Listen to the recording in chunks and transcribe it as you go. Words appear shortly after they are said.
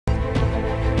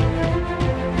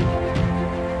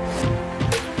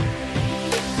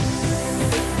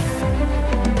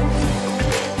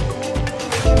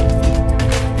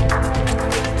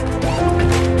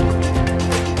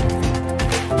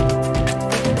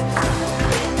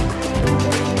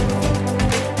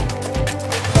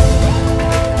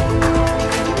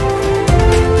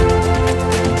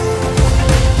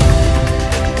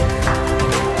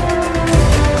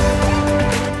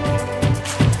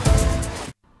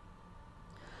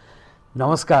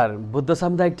नमस्कार, बुद्ध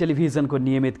सामुदायिक टेलिभिजनको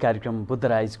नियमित कार्यक्रम बुद्ध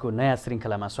राइजको नयाँ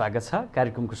श्रृङ्खलामा स्वागत छ।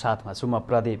 कार्यक्रमको साथमा छु म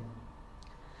प्रदीप।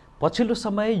 पछिल्लो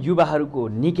समय युवाहरूको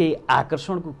निकै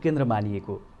आकर्षणको केन्द्र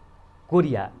मानिएको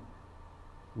कोरिया,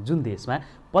 जुन देशमा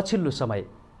पछिल्लो समय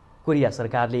कोरिया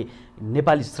सरकारले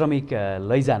नेपाली श्रमिक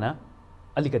लैजान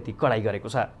अलिकति कडाई गरेको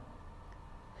छ।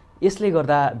 यसले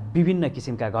गर्दा विभिन्न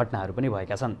किसिमका घटनाहरू पनि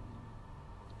भएका छन्।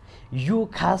 यो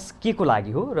खास के को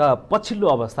लागि हो र पछिल्लो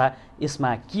अवस्था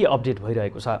यसमा के अपडेट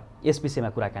भइरहेको छ, यस विषयमा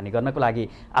कुराकानी गर्नको लागि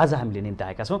आज हामीले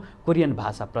निम्ताएका छौँ कोरियन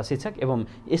भाषा प्रशिक्षक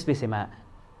एवं यस विषयमा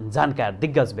जानकार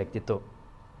दिग्गज व्यक्तित्व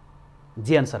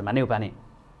जियान शर्मा नेउपाने।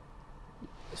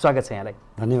 स्वागत छ यहाँलाई।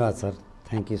 धन्यवाद sir,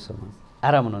 thank you so much.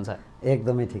 आराम हुनुहुन्छ?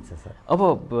 एकदमै ठिक छ सर। अब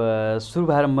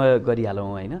शुभारम्भ गरिहालौँ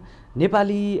होइन।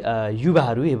 नेपाली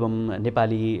युवाहरू एवं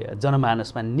नेपाली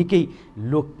जनमानसमा निकै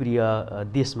लोकप्रिय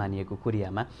देश मानिएको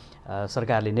कोरियामा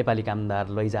सरकारले नेपाली कामदार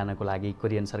लैजानको लागि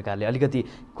कोरियन सरकारले अलिकति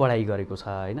कडाई गरेको छ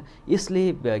होइन। यसले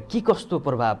के कस्तो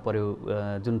प्रभाव पर्यो?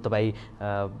 जुन तपाईँ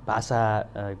भाषा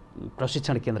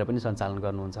प्रशिक्षण केन्द्र पनि सञ्चालन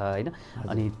गर्नुहुन्छ होइन,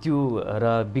 अनि त्यो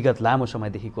र विगत लामो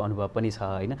समयदेखिको अनुभव पनि छ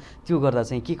होइन, त्यो गर्दा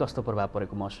चाहिँ के कस्तो प्रभाव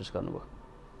परेको महसुस गर्नुभयो?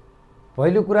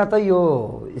 पहिलो कुरा त यो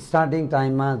स्टार्टिङ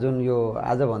टाइममा जुन यो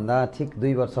आजभन्दा ठिक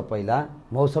 2 वर्ष पहिला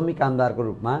मौसमी कामदारको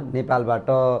रूपमा नेपालबाट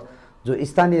जो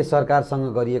स्थानीय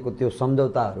सरकारसँग गरिएको त्यो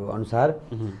सम्झौताहरू अनुसार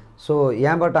सो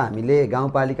यहाँबाट हामीले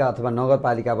गाउँपालिका अथवा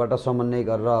नगरपालिकाबाट समन्वय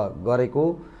गरेर गरेको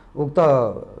उक्त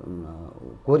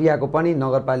कोरियाको पनि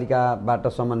नगरपालिकाबाट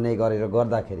समन्वय गरेर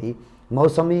गर्दाखेरि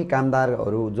मौसमी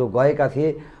कामदारहरू जो गएका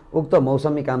थिए उक्त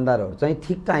मौसमी कामदारहरू चाहिँ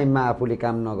ठिक टाइममा आफूले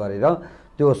काम नगरेर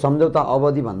त्यो सम्झौता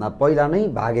अवधिभन्दा पहिला नै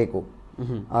भागेको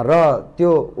र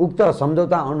त्यो उक्त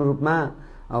सम्झौता अनुरूपमा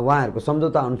उहाँहरूको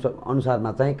सम्झौता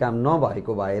अनुसारमा चाहिँ काम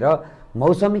नभएको भएर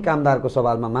मौसमी कामदारको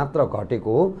सवालमा मात्र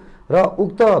घटेको हो र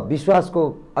उक्त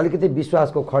अलिकति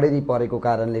विश्वासको खडेरी परेको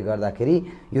कारणले गर्दाखेरि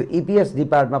यो इपिएस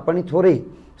डिपार्टमा पनि थोरै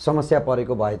समस्या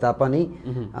परेको भए तापनि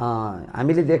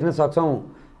हामीले देख्न सक्छौँ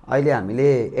अहिले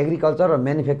हामीले एग्रिकल्चर र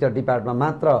म्यानुफ्याक्चर डिपार्टमा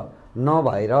मात्र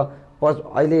नभएर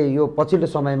अहिले यो पछिल्लो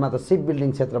समयमा त सिप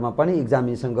बिल्डिङ क्षेत्रमा पनि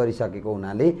इक्जामिनेसन गरिसकेको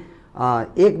हुनाले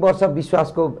 1 वर्ष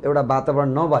विश्वासको एउटा वातावरण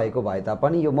नभएको भए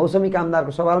तापनि यो मौसमी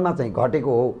कामदारको सवालमा चाहिँ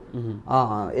घटेको हो।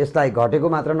 यसलाई घटेको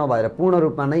मात्र नभएर पूर्ण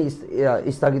रूपमा नै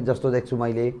स्थगित जस्तो देख्छु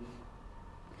मैले।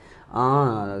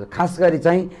 खास गरी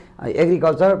चाहिँ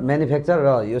एग्रिकल्चर, म्यानुफ्याक्चर र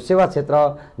यो सेवा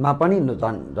क्षेत्रमा पनि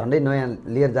झन्डै नयाँ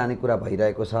लिएर जाने कुरा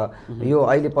भइरहेको छ। यो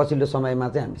अहिले पछिल्लो समयमा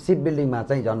चाहिँ हामी सिप बिल्डिङमा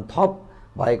चाहिँ झन् थप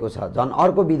भएको छ, झन्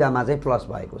अर्को विधामा चाहिँ प्लस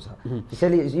भएको छ।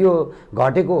 त्यसैले यो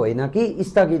घटेको होइन कि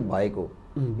स्थगित भएको,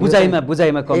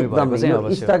 बुझाइमा कमी भएको चाहिँ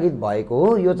यो स्थगित भएको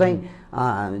हो। यो चाहिँ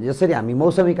जसरी हामी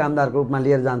मौसमी कामदारको रूपमा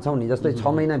लिएर जान्छौँ नि, जस्तै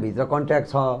 6 महिनाभित्र कन्ट्र्याक्ट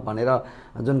छ भनेर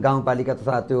जुन गाउँपालिका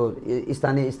तथा त्यो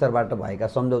स्थानीय स्तरबाट भएका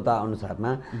सम्झौता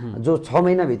अनुसारमा जो 6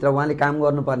 महिनाभित्र उहाँले काम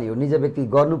गर्नुपर्ने हो, निज व्यक्ति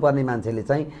गर्नुपर्ने मान्छेले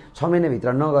चाहिँ 6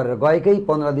 महिनाभित्र नगरेर गएकै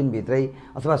 15 दिनभित्रै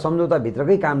अथवा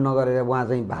सम्झौताभित्रकै काम नगरेर उहाँ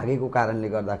चाहिँ भागेको कारणले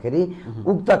गर्दाखेरि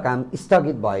उक्त काम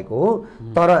स्थगित भएको हो।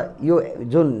 तर यो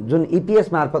जुन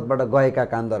इपिएस मार्फतबाट गएका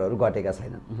कामदारहरू घटेका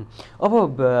छैनन्।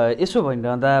 अब यसो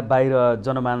भनिरहँदा बाहिर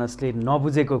जनमानसले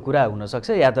नबुझेको कुरा हुनसक्छ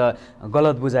या त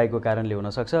गलत बुझाएको कारणले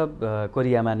हुनसक्छ।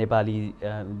 कोरियामा नेपाली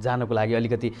जानको लागि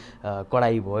अलिकति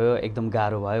कडाई भयो, एकदम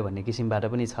गाह्रो भयो भन्ने किसिमबाट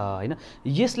पनि छ होइन।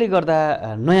 यसले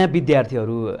गर्दा नयाँ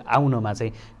विद्यार्थीहरू आउनमा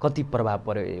चाहिँ कति प्रभाव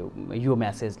पर्यो यो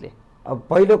म्यासेजले? अब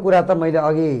पहिलो कुरा त मैले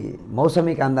अघि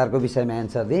मौसमी कामदारको विषयमा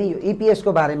एन्सर दिएँ। यो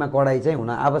इपिएसको बारेमा कडाई चाहिँ हुन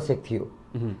आवश्यक थियो।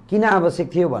 किन आवश्यक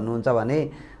थियो भन्नुहुन्छ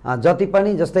भने जति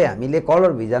पनि जस्तै हामीले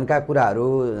कलर भिजनका कुराहरू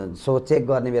चेक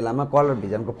गर्ने बेलामा कलर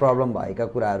भिजनको प्रब्लम भएका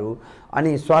कुराहरू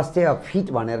अनि स्वास्थ्य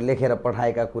फिट भनेर लेखेर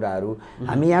पठाएका कुराहरू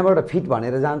हामी यहाँबाट फिट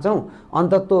भनेर जान्छौँ,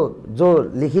 अन्ततः जो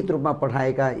लिखित रूपमा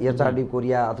पठाएका एचआरडी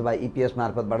कोरिया अथवा इपिएस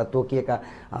मार्फतबाट तोकिएका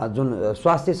जुन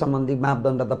स्वास्थ्य सम्बन्धी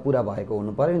मापदण्ड त पुरा भएको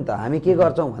हुनु पर्यो नि त। हामी के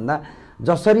गर्छौँ भन्दा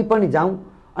जसरी पनि जाउँ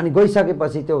अनि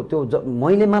गइसकेपछि त्यो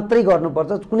मैले मात्रै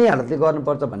गर्नुपर्छ, कुनै हालतले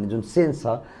गर्नुपर्छ भन्ने जुन सेन्स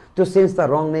छ त्यो सेन्स त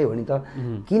रङ नै हो नि त।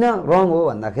 किन रङ हो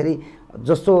भन्दाखेरि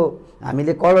जस्तो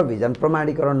हामीले कलर भिजन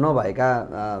प्रमाणीकरण नभएका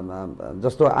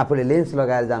जस्तो आफूले लेन्स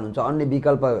लगाएर जानुहुन्छ, अन्य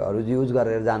विकल्पहरू युज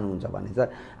गरेर जानुहुन्छ भने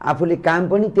चाहिँ आफूले काम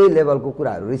पनि त्यही लेभलको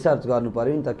कुराहरू रिसर्च गर्नु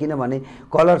पर्यो नि त। किनभने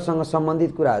कलरसँग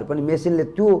सम्बन्धित कुराहरू पनि मेसिनले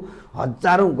त्यो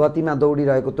हजारौँ गतिमा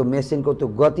दौडिरहेको त्यो मेसिनको त्यो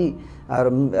गति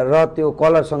र त्यो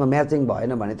कलरसँग म्याचिङ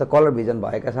भएन भने त कलर भिजन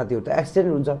भएका साथीहरू त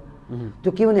एक्सिडेन्ट हुन्छ।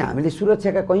 त्यो के भने हामीले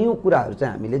सुरक्षाका कैयौँ कुराहरू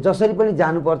चाहिँ हामीले जसरी पनि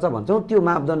जानुपर्छ भन्छौँ, त्यो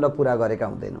मापदण्ड पुरा गरेका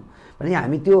हुँदैनौँ भने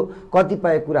हामी त्यो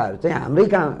कतिपय कुराहरू चाहिँ हाम्रै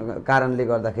कारणले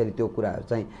गर्दाखेरि त्यो कुराहरू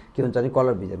चाहिँ के हुन्छ भने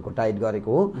कलर भिजनको टाइट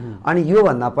गरेको हो। अनि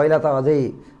योभन्दा पहिला त अझै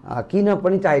किन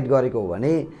पनि टाइट गरेको हो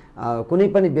भने कुनै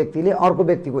पनि व्यक्तिले अर्को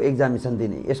व्यक्तिको एक्जामिनेसन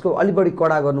दिने, यसको अलि बढी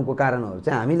कडा गर्नुको कारणहरू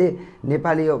चाहिँ हामीले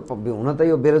नेपाली हुन त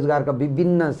यो बेरोजगारका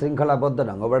विभिन्न श्रृङ्खलाबद्ध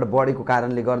ढङ्गबाट बढेको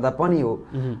कारणले गर्दा पनि हो।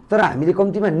 तर हामीले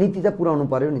कम्तीमा नीति त पुर्याउनु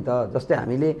पर्यो नि त। जस्तै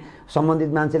हामीले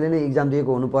सम्बन्धित मान्छेले नै इक्जाम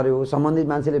दिएको हुनु पर्यो, सम्बन्धित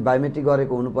मान्छेले बायोमेट्रिक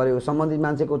गरेको हुनु पर्यो, सम्बन्धित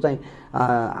मान्छेको चाहिँ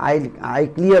आइ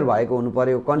क्लियर भएको हुनु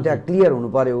पर्यो, कन्ट्याक्ट क्लियर हुनु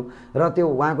पर्यो र त्यो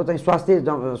उहाँको चाहिँ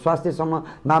स्वास्थ्यसम्म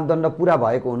मापदण्ड पुरा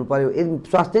भएको हुनु पर्यो।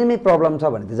 यदि स्वास्थ्यमै प्रब्लम छ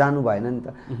भने त जानु भएन नि त।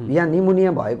 यहाँ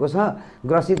निमोनिया भएको छ,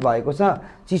 ग्रसित भएको छ,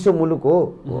 चिसो मुलुक हो,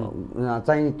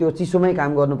 चाहिँ त्यो चिसोमै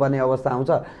काम गर्नुपर्ने अवस्था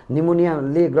आउँछ।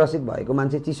 निमोनियाले ग्रसित भएको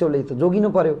मान्छे चिसोले त जोगिनु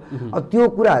पर्यो। अब त्यो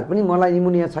कुराहरू पनि मलाई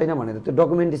निमोनिया छैन भनेर त्यो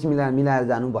डकुमेन्टेसन मिलाएर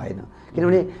जानु भएन,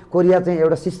 किनभने कोरिया चाहिँ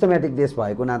एउटा सिस्टमेटिक देश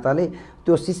भएको नाताले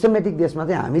त्यो सिस्टमेटिक देशमा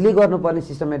चाहिँ हामीले गर्नुपर्ने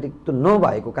सिस्टमेटिक त्यो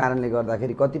नभएको कारणले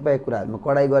गर्दाखेरि कतिपय कुराहरूमा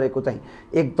कडाइ गरेको चाहिँ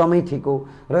एकदमै ठिक हो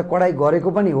र कडाइ गरेको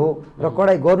पनि हो र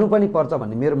कडाइ गर्नु पनि पर्छ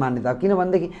भन्ने मेरो मान्यता हो।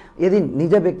 किनभनेदेखि यदि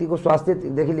निज व्यक्तिको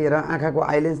स्वास्थ्यदेखि लिएर आँखाको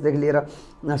आइलेन्सदेखि लिएर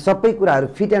सबै कुराहरू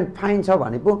फिट एन्ड फाइन छ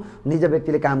भने पो निज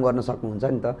व्यक्तिले काम गर्न सक्नुहुन्छ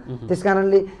नि त। त्यस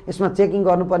कारणले यसमा चेकिङ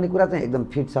गर्नुपर्ने कुरा चाहिँ एकदम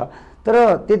फिट छ।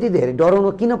 तर त्यति धेरै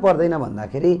डराउनु किन पर्दैन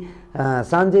भन्दाखेरि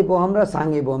सान्जे बोहम र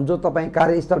साङ्गे बोहम जो तपाईँ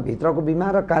कार्यस्थलभित्रको बिमा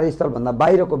र कार्यस्थलभन्दा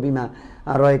बाहिरको बिमा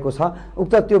रहेको छ,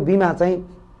 उक्त त्यो बिमा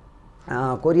चाहिँ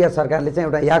कोरिया सरकारले चाहिँ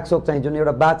एउटा याकसोक चाहिँ जुन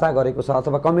एउटा वाचा गरेको छ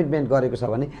अथवा कमिटमेन्ट गरेको छ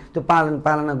भने त्यो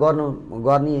पालना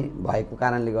गर्ने भएको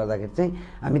कारणले गर्दाखेरि चाहिँ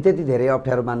हामी त्यति धेरै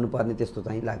अप्ठ्यारो मान्नुपर्ने त्यस्तो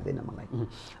चाहिँ लाग्दैन मलाई।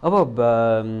 अब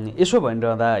यसो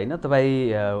भनिरहँदा होइन,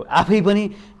 तपाईँ आफै पनि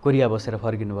कोरिया बसेर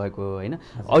फर्किनु भएको होइन,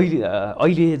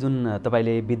 अहिले जुन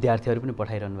तपाईँले विद्यार्थीहरू पनि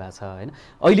पठाइरहनु भएको छ होइन,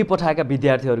 अहिले पठाएका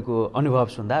विद्यार्थीहरूको अनुभव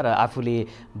सुन्दा र आफूले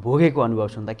भोगेको अनुभव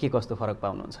सुन्दा के कस्तो फरक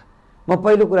पाउनुहुन्छ? म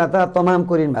पहिलो कुरा त तमाम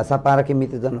कोरियन भाषा पारखी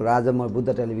मित्रजनहरू, आज म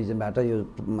बुद्ध टेलिभिजनबाट यो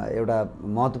एउटा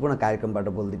महत्त्वपूर्ण कार्यक्रमबाट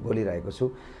बोलिरहेको छु।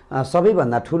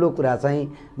 सबैभन्दा ठुलो कुरा चाहिँ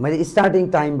मैले स्टार्टिङ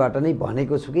टाइमबाट नै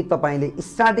भनेको छु कि तपाईँले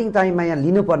स्टार्टिङ टाइममा यहाँ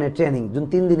लिनुपर्ने ट्रेनिङ जुन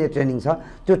 3 दिने ट्रेनिङ छ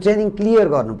त्यो ट्रेनिङ क्लियर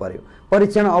गर्नु पर्यो।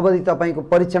 परीक्षण अवधि तपाईँको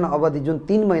परीक्षण अवधि जुन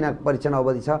 3 महिनाको परीक्षण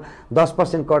अवधि छ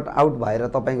 10% कट आउट भएर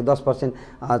तपाईँको 10%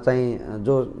 चाहिँ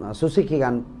जो सुशिक्षित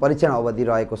परीक्षण अवधि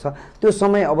रहेको छ त्यो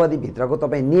समय अवधिभित्रको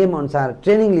तपाईँ नियमअनुसार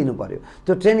ट्रेनिङ लिनु पर्यो।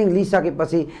 त्यो ट्रेनिङ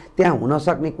लिइसकेपछि त्यहाँ हुन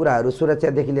सक्ने कुराहरू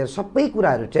सुरक्षादेखि लिएर सबै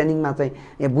कुराहरू ट्रेनिङमा चाहिँ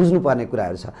यहाँ बुझ्नुपर्ने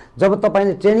कुराहरू छ। जब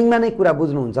तपाईँले ट्रेनिङमा नै कुरा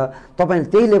बुझ्नुहुन्छ, तपाईँले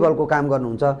त्यही लेभलको काम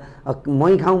गर्नुहुन्छ,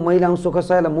 मै खाउँ मै लाउँ सुख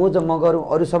सयल मोज म गरौँ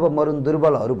अरू सब मरुन्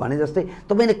दुर्बलहरू भने जस्तै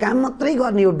तपाईँले काम मात्रै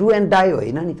गर्ने हो, डु एन्ड डाई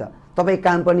होइन नि त। तपाईँ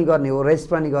काम पनि गर्ने हो, रेस्ट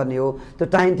पनि गर्ने हो, त्यो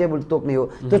टाइम टेबल तोक्ने हो।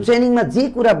 त्यो ट्रेनिङमा जे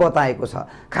कुरा बताएको छ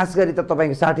खास गरी त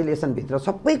तपाईँको 60 लेसनभित्र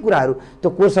सबै कुराहरू त्यो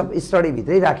कोर्स अफ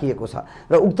स्टडीभित्रै राखिएको छ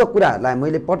र उक्त कुराहरूलाई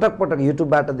मैले पटक पटक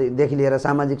युट्युबबाटदेखि लिएर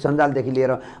सामाजिक सञ्जालदेखि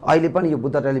लिएर अहिले पनि यो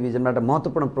बुद्ध टेलिभिजनबाट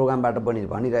महत्त्वपूर्ण प्रोग्रामबाट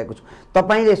भनिरहेको छु।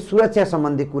 तपाईँले सुरक्षा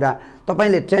सम्बन्धी कुरा,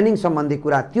 तपाईँले ट्रेनिङ सम्बन्धी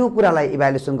कुरा, त्यो कुरालाई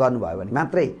इभ्यालुएसन गर्नुभयो भने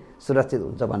मात्रै सुरक्षित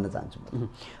हुन्छ भन्न चाहन्छु।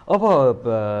 अब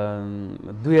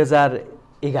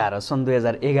सन्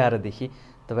 2011 देखि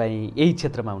तपाईँ यही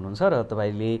क्षेत्रमा हुनुहुन्छ र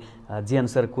तपाईँले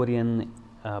M.C.R कोरियन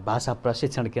भाषा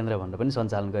प्रशिक्षण केन्द्र भनेर पनि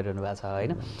सञ्चालन गरिरहनु भएको छ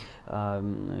होइन।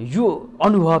 यो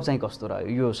अनुभव चाहिँ कस्तो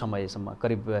रह्यो यो समयसम्म?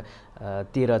 करिब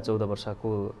 13-14 वर्षको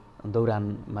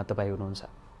दौरानमा तपाईँ हुनुहुन्छ।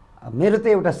 मेरो त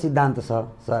एउटा सिद्धान्त छ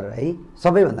सर है,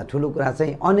 सबैभन्दा ठुलो कुरा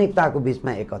चाहिँ अनेकताको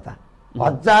बिचमा एकता।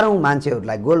 हजारौँ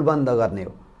मान्छेहरूलाई गोलबन्द गर्ने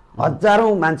हो,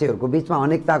 हजारौँ मान्छेहरूको बिचमा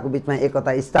अनेकताको बिचमा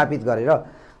एकता स्थापित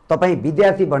गरेर तपाईँ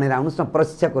विद्यार्थी बनेर आउनुहोस् न,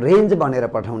 प्रशिक्षकको रेन्ज बनेर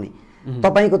पठाउने।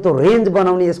 तपाईको त्यो रेन्ज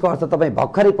बनाउने यसको अर्थ तपाईँ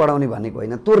भर्खरै पढाउने भनेको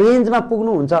होइन। त्यो रेन्जमा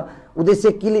पुग्नुहुन्छ,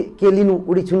 उद्देश्य के लिनु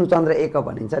उडी छुनु चन्द्र एक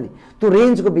भनिन्छ नि, त्यो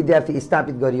रेन्जको विद्यार्थी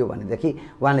स्थापित गरियो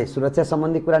भनेदेखि उहाँले सुरक्षा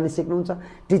सम्बन्धी कुरा नि सिक्नुहुन्छ,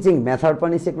 टिचिङ मेथड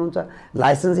पनि सिक्नुहुन्छ,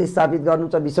 लाइसेन्स स्थापित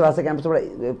गर्नुहुन्छ। विश्वभाषा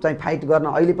क्याम्पसबाट चाहिँ फाइट गर्न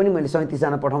अहिले पनि मैले 37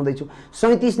 जना पठाउँदैछु।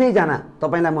 37 नै जना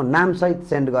तपाईँलाई म नामसहित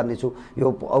सेन्ड गर्नेछु यो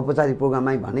औपचारिक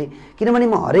प्रोग्राममै भने, किनभने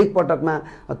म हरेक पटकमा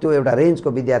त्यो एउटा रेन्जको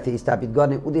विद्यार्थी स्थापित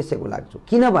गर्ने उद्देश्यको लाग्छु।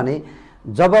 किनभने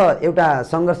जब एउटा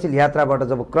सङ्घर्षशील यात्राबाट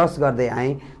जब क्रस गर्दै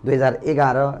आएँ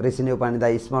 2011 ऋषि नेउपाने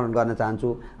दाई स्मरण गर्न चाहन्छु,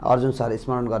 अर्जुन सर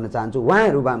स्मरण गर्न चाहन्छु।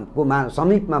 उहाँहरूको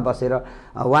समीपमा बसेर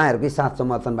उहाँहरूकै साथ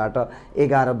समर्थनबाट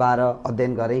 11-12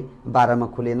 अध्ययन गरेँ, 12मा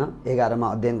खुलेन, 11मा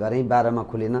अध्ययन गरेँ, 12मा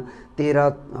खुलेन,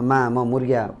 13मा म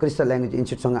मुर्गिया क्रिस्टल ल्याङ्ग्वेज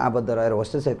इन्स्टिट्युटसँग आबद्ध रहेर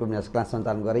होस्टेल सेटको क्लास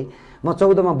सञ्चालन गरेँ। म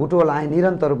 14मा बुटवल आएँ।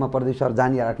 निरन्तर रूपमा प्रदीप सर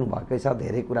जानिराख्नु भएकै छ,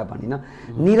 धेरै कुरा भनिन।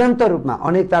 निरन्तर रूपमा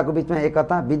अनेकताको बिचमा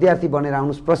एकता, विद्यार्थी बनेर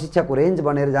आउनुहोस्, प्रशिक्षकको रेन्ज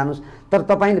बनेर जानुहोस्, तर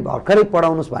तपाईँले भर्खरै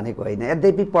पढाउनुहोस् भनेको होइन।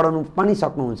 यद्यपि पढाउनु पनि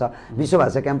सक्नुहुन्छ,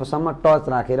 विश्वभाषा क्याम्पससम्म टच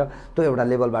राखेर त्यो एउटा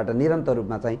लेभलबाट निरन्तर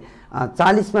रूपमा चाहिँ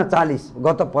 40मा 40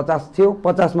 गत 50 थियो,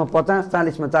 50मा 50,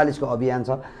 40मा 40 को अभियान छ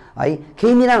है।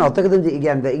 केहीमिरान हत्तकदन्जी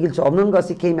ज्ञान इगिल्छ अब्नन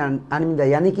गसी केहीमिरान आनिमिदा,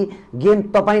 यानि कि गेम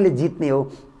तपाईँले जित्ने हो,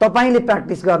 तपाईँले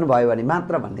प्र्याक्टिस गर्नुभयो भने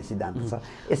मात्र भन्ने सिद्धान्त छ,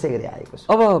 यसै गरी आएको छ।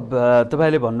 अब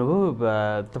तपाईँले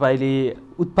भन्नुभयो तपाईँले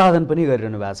उत्पादन पनि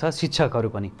गरिरहनु भएको छ, शिक्षकहरू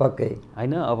पनि पक्कै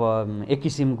होइन। अब एक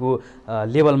किसिमको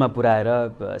लेभलमा पुऱ्याएर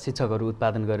शिक्षकहरू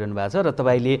उत्पादन गरिरहनु भएको छ र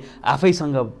तपाईँले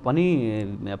आफैसँग पनि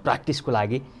प्र्याक्टिसको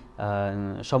लागि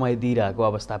समय दिइरहेको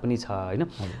अवस्था पनि छ होइन।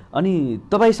 अनि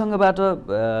तपाईँसँगबाट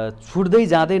छुट्दै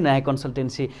जाँदै नयाँ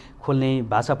कन्सल्टेन्सी खोल्ने,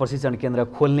 भाषा प्रशिक्षण केन्द्र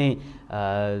खोल्ने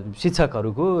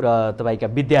शिक्षकहरूको र तपाईँका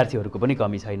विद्यार्थीहरूको पनि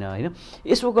कमी छैन होइन।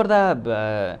 यसो गर्दा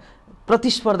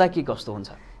प्रतिस्पर्धा के कस्तो हुन्छ?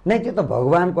 नै त्यो त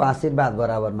भगवानको आशीर्वाद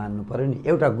बराबर मान्नु पर्यो नि।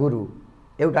 एउटा गुरु,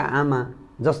 एउटा आमा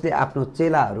जसले आफ्नो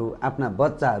चेलाहरू, आफ्ना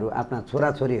बच्चाहरू, आफ्ना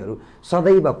छोराछोरीहरू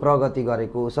सदैव प्रगति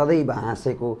गरेको, सदैव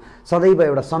हाँसेको, सदैव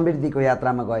एउटा समृद्धिको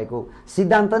यात्रामा गएको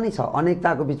सिद्धान्त नै छ।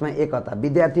 अनेकताको बिचमा एकता।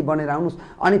 विद्यार्थी बनेर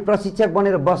आउनुहोस् अनि प्रशिक्षक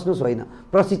बनेर बस्नुहोस् होइन,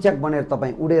 प्रशिक्षक बनेर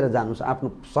तपाईँ उडेर जानुहोस्, आफ्नो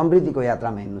समृद्धिको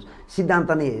यात्रामा हिँड्नुहोस्।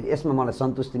 सिद्धान्त नै यसमा मलाई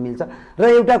सन्तुष्टि मिल्छ। र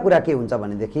एउटा कुरा के हुन्छ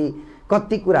भनेदेखि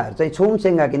कति कुराहरू चाहिँ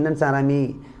छोङसेङ्गा किन्नन सारामी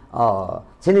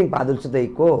छिनिङ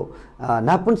पादुलसुदैको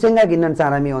नापुनसेङ्गा गिन्नन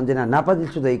चारामी अन्जेना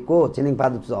नापादिलसुदैको छिनिङ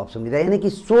पादुलसु अप्सुमिरा, यानी कि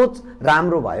सोच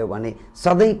राम्रो भयो भने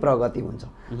सधैँ प्रगति हुन्छ।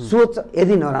 सोच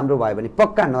यदि नराम्रो भयो भने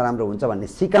पक्का नराम्रो हुन्छ भन्ने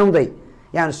सिकाउँदै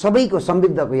यहाँ सबैको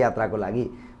समृद्धको यात्राको लागि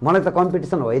मलाई त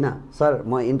कम्पिटिसन होइन सर,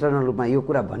 म इन्टरनल रूपमा यो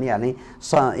कुरा भनिहालेँ,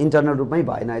 इन्टरनल रूपमै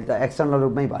भएन, अहिले त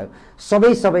एक्सटर्नल रूपमै भयो।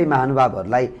 सबै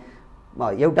महानुभावहरूलाई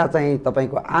एउटा चाहिँ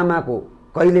तपाईँको आमाको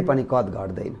कहिले पनि कद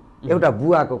घट्दैन, एउटा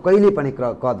बुवाको कहिले पनि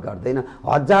कद घट्दैन।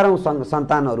 हजारौँ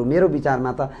सन्तानहरू मेरो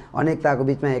विचारमा त अनेकताको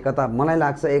बिचमा एकता, मलाई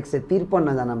लाग्छ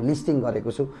 153 जनामा लिस्टिङ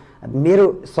गरेको छु।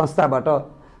 मेरो संस्थाबाट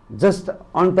जस्ट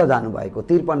अन्त जानुभएको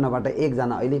 53बाट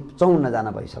एकजना अहिले 54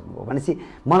 जना भइसक्नुभयो भनेपछि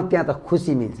मलाई त्यहाँ त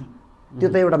खुसी मिल्छ। त्यो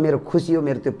त एउटा मेरो खुसी हो,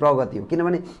 मेरो त्यो प्रगति हो।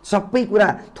 किनभने सबै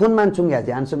कुरा थोनमान चुङ्ग्या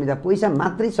झ्यान सुमिदा, पैसा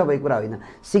मात्रै सबै कुरा होइन।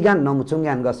 सिगान नमु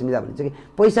चुङ्ग्यान गसिमिदा भन्छ कि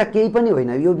पैसा केही पनि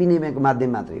होइन, यो विनिमयको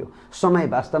माध्यम मात्रै हो।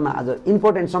 समय वास्तवमा आज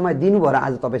इम्पोर्टेन्ट, समय दिनु भएर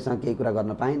आज तपाईँसँग केही कुरा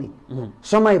गर्न पाएँ नि।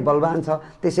 समय बलवान छ,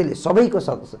 त्यसैले सबैको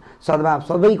सद्भाव,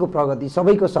 सबैको प्रगति,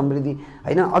 सबैको समृद्धि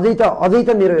होइन। अझै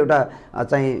त मेरो एउटा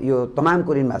चाहिँ यो तमाम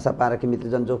कोरियन भाषा पारखी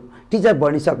मित्रजन जो टिचर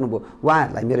बनिसक्नुभयो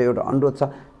उहाँहरूलाई मेरो एउटा अनुरोध छ,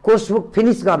 कोर्स बुक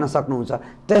फिनिस गर्न सक्नुहुन्छ,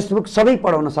 टेक्स्ट बुक सबै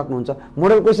पढाउन सक्नुहुन्छ,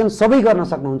 मोडल क्वेसन सबै गर्न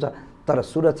सक्नुहुन्छ, तर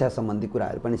सुरक्षा सम्बन्धी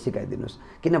कुराहरू पनि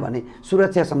सिकाइदिनुहोस्। किनभने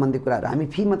सुरक्षा सम्बन्धी कुराहरू हामी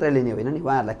फी मात्रै लिने होइन नि,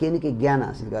 उहाँहरूलाई केही न केही ज्ञान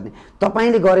हासिल गर्ने।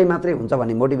 तपाईँले गरे मात्रै हुन्छ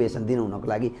भन्ने मोटिभेसन दिनु हुनको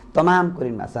लागि तमाम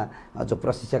कोरियन भाषा जो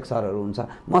प्रशिक्षक सरहरू हुन्छ,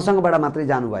 मसँगबाट मात्रै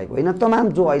जानुभएको होइन, तमाम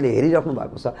जो अहिले हेरिराख्नु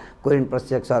भएको छ कोरियन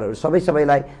प्रशिक्षक सरहरू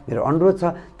सबैलाई मेरो अनुरोध छ,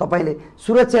 तपाईँले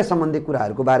सुरक्षा सम्बन्धी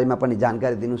कुराहरूको बारेमा पनि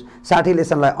जानकारी दिनुहोस्। 60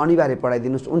 लेसनलाई अनिवार्य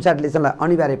पढाइदिनुहोस्, 59 लेसनलाई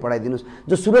अनिवार्य पढाइदिनुहोस्।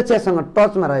 जो सुरक्षासँग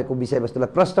टचमा रहेको विषयवस्तुलाई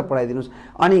प्रष्ट पढाइदिनुहोस्।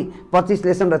 अनि 25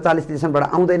 लेसन र 40 लेसनबाट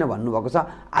आउँदैन भन्नुभएको छ,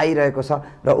 आइरहेको छ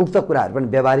र उक्त कुराहरू पनि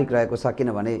व्यावहारिक रहेको छ।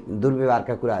 किनभने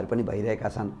दुर्व्यवहारका कुराहरू पनि भइरहेका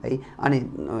छन् है। अनि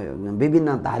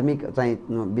विभिन्न धार्मिक चाहिँ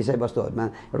विषयवस्तुहरूमा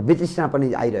एउटा वितृष्णा पनि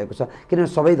आइरहेको छ। किनभने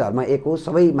सबै धर्म एक हो,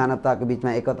 सबै मानवताको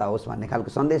बिचमा एकता होस् भन्ने खालको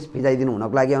सन्देश फिजाइदिनु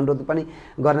हुनको लागि अनुरोध पनि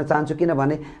गर्न चाहन्छु।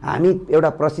 किनभने हामी एउटा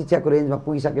प्रशिक्षकको रेन्जमा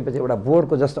पुगिसकेपछि एउटा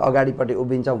बोर्डको जस्तो अगाडिपट्टि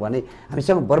उभिन्छौँ भने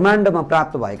हामीसँग ब्रह्माण्डमा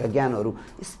प्राप्त भएका ज्ञानहरू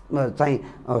चाहिँ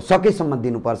सकेसम्म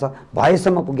दिनुपर्छ,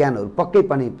 भएसम्मको ज्ञानहरू पक्कै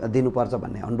पनि दिनुपर्छ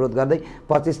भन्ने अनुरोध गर्दै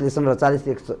 25 लेसन र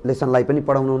 40 लेसनलाई पनि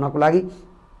पढाउनु हुनको लागि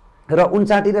र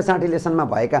 59 र 60 लेसनमा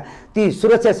भएका ती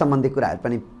सुरक्षा सम्बन्धी कुराहरू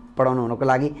पनि पढाउनु हुनको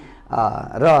लागि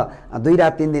र 2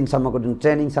 रात 3 दिनसम्मको जुन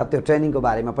ट्रेनिङ छ त्यो ट्रेनिङको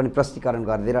बारेमा पनि प्रस्तुतीकरण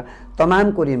गरिदिएर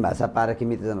तमाम कोरियन भाषा पारखी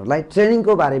मित्रजनहरूलाई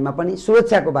ट्रेनिङको बारेमा पनि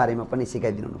सुरक्षाको बारेमा पनि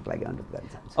सिकाइदिनु हुनको लागि अनुरोध गर्न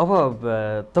चाहन्छु।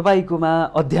 अब तपाईँकोमा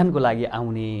अध्ययनको लागि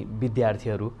आउने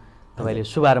विद्यार्थीहरू तपाईँले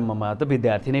शुभारम्भमा त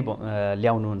विद्यार्थी नै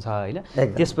ल्याउनुहुन्छ होइन,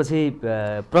 त्यसपछि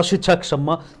प्रशिक्षकसम्म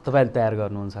तपाईँले तयार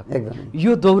गर्नुहुन्छ।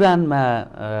 यो दौरानमा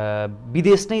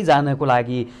विदेश नै जानको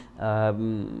लागि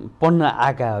पढ्न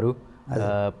आएकाहरू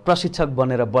प्रशिक्षक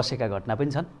बनेर बसेका घटना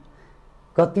पनि छन्?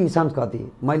 कति छन्, कति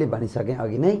मैले भनिसकेँ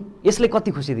अघि नै। यसले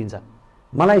कति खुसी दिन्छ?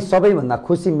 मलाई सबैभन्दा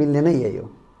खुसी मिल्ने नै यही हो।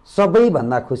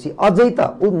 सबैभन्दा खुसी अझै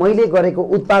त मैले गरेको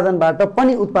उत्पादनबाट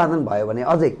पनि उत्पादन भयो भने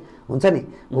अझै हुन्छ नि।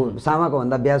 सामाको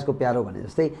भन्दा ब्याजको प्यारो भने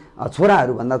जस्तै,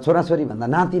 छोराहरू भन्दा छोराछोरी भन्दा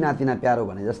नाति नातिना प्यारो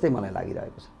भने जस्तै मलाई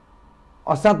लागिरहेको छ।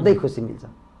 असाध्यै खुसी मिल्छ।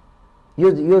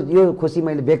 यो खुसी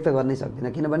मैले व्यक्त गर्नै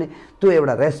सक्दिनँ। किनभने त्यो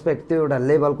एउटा रेस्पेक्ट, त्यो एउटा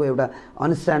लेभलको एउटा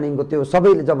अन्डरस्ट्यान्डिङको त्यो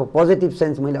सबैले जब पोजिटिभ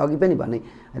सेन्स मैले अघि पनि भने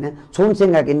होइन,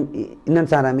 छोङसेङ्गा इन्नन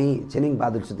सारामी छिनिङ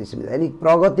बादुल सुतिसुमिदा, यानि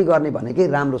प्रगति गर्ने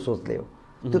भनेकै राम्रो सोचले हो।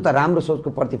 त्यो त राम्रो सोचको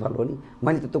प्रतिफल हो नि।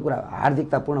 मैले त त्यो कुरा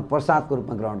हार्दिकतापूर्ण प्रसादको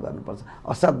रूपमा ग्रहण गर्नुपर्छ।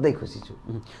 असाध्यै खुसी छु।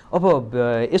 अब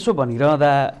यसो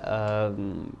भनिरहँदा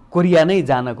कोरिया नै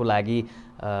जानको लागि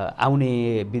आउने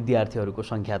विद्यार्थीहरूको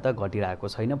सङ्ख्या त घटिरहेको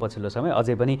छैन पछिल्लो समय,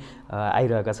 अझै पनि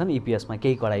आइरहेका छन्। इपिएसमा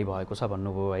केही कडाइ भएको छ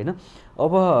भन्नुभयो होइन।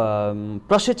 अब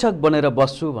प्रशिक्षक बनेर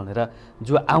बस्छु भनेर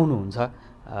जो आउनुहुन्छ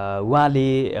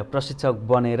उहाँले प्रशिक्षक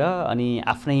बनेर अनि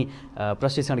आफ्नै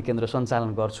प्रशिक्षण केन्द्र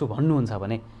सञ्चालन गर्छु भन्नुहुन्छ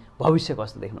भने भविष्य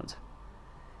कस्तो देख्नुहुन्छ?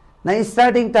 नै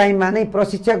स्टार्टिङ टाइममा नै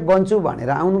प्रशिक्षक बन्छु भनेर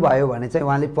आउनुभयो भने चाहिँ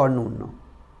उहाँले पढ्नुहुन्न।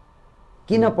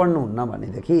 किन पढ्नुहुन्न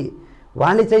भनेदेखि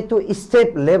उहाँले चाहिँ त्यो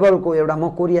स्टेप लेभलको एउटा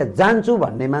म कोरिया जान्छु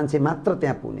भन्ने मान्छे मात्र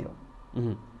त्यहाँ पुग्ने हो।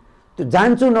 त्यो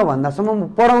जान्छु नभन्दासम्म म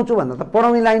पढाउँछु भन्दा त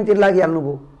पढाउने लाइनतिर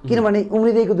लागिहाल्नुभयो। किनभने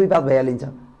उम्रिँदैको दुई पात भइहालिन्छ।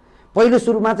 पहिलो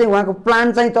सुरुमा चाहिँ उहाँको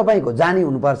प्लान चाहिँ तपाईँको जानी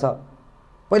हुनुपर्छ।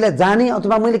 पहिला जाने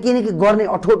अथवा मैले के न के गर्ने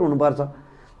अठोट हुनुपर्छ।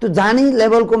 त्यो जाने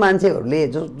लेभलको मान्छेहरूले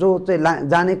जो चाहिँ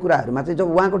जाने कुराहरूमा चाहिँ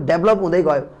जब उहाँको डेभलप हुँदै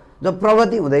गयो, जब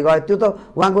प्रगति हुँदै गयो, त्यो त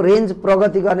उहाँको रेन्ज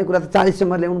प्रगति गर्ने कुरा त 40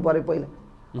 सम्म ल्याउनु पऱ्यो। पहिला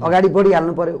अगाडि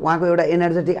बढिहाल्नु पऱ्यो। उहाँको एउटा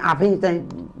एनर्जेटिक आफै चाहिँ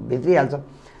भित्रिहाल्छ।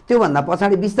 त्योभन्दा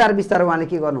पछाडि बिस्तारै बिस्तारै उहाँले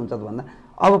के गर्नुहुन्छ त भन्दा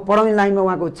अब पढाउने लाइनमा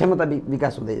उहाँको क्षमता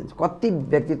विकास हुँदै जान्छ। कति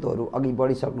व्यक्तित्वहरू अघि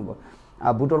बढिसक्नुभयो।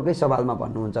 बुटवलकै सवालमा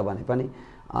भन्नुहुन्छ भने पनि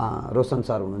रोशन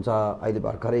सर हुनुहुन्छ, अहिले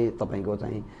भर्खरै तपाईँको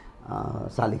चाहिँ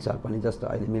शालिक सर पनि जस्तो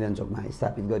अहिले मिलनचोकमा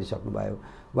स्थापित गरिसक्नुभयो।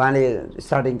 उहाँले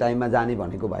स्टार्टिङ टाइममा जाने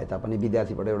भनेको भए तापनि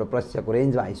विद्यार्थीबाट एउटा प्रशिक्षकको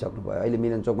रेन्जमा आइसक्नुभयो। अहिले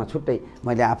मिलनचोकमा छुट्टै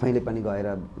मैले आफैले पनि गएर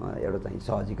एउटा चाहिँ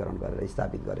सहजीकरण गरेर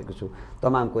स्थापित गरेको छु।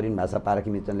 तमाम कोरियन भाषा पारखी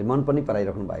मित्रले मन पनि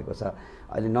पराइराख्नु भएको छ।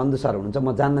 अहिले नन्दु सर हुनुहुन्छ,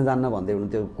 म जान्न भन्दै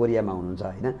हुनुहुन्थ्यो, कोरियामा हुनुहुन्छ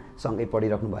होइन, सँगै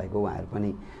पढिराख्नु भएको उहाँहरू पनि।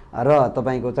 र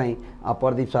तपाईँको चाहिँ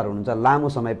प्रदीप सर हुनुहुन्छ, लामो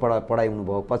समय पढाइहुनु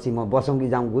भयो। पछि म बसौँगी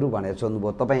जाउँ गुरु भनेर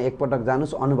सोध्नुभयो। तपाईँ एकपटक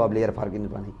जानुहोस्, अनुभव लिएर फर्किनु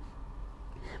पनि।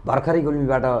 भर्खरै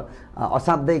गुल्मीबाट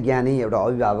असाध्यै ज्ञानी एउटा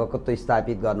अभिभावकत्व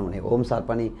स्थापित गर्नुहुने होम सर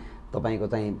पनि तपाईँको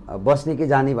चाहिँ बस्ने कि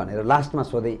जाने भनेर लास्टमा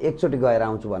सोधेँ, एकचोटि गएर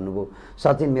आउँछु भन्नुभयो।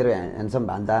 सचिन मेरो ह्यान्डसम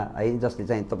भान्जा है, जसले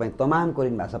चाहिँ तपाईँ तमाम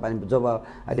कोरियन भाषा पनि जब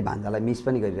अहिले भान्जालाई मिस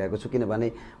पनि गरिरहेको छु,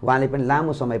 किनभने उहाँले पनि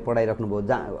लामो समय पढाइराख्नुभयो।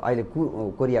 अहिले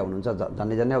कोरिया हुनुहुन्छ,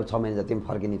 झन्डै अब 6 महिना जति पनि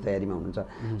फर्किने तयारीमा हुनुहुन्छ।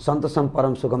 सन्तोषम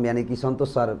परम सुखम यानि कि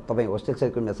सन्तोष सर तपाईँ होस्टेल सर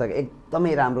कोरियन भाषा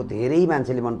एकदमै राम्रो, धेरै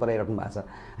मान्छेले मन पराइराख्नु भएको छ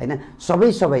होइन। सबै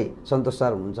सन्तोष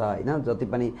सर हुनुहुन्छ होइन, जति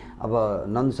पनि अब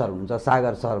नन्द सर हुनुहुन्छ,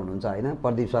 सागर सर हुनुहुन्छ होइन,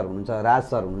 प्रदीप सर हुनुहुन्छ, राज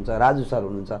सर हुनुहुन्छ, राजु सर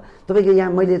हुनुहुन्छ। तपाईँको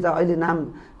यहाँ मैले त अहिले नाम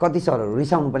कति सरहरू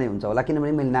रिसाउनु पनि हुन्छ होला,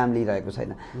 किनभने मैले नाम लिइरहेको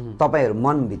छैन। तपाईँहरू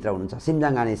मनभित्र हुनुहुन्छ,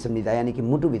 सिम्जाङाने संविधा यानि कि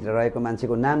मुटुभित्र रहेको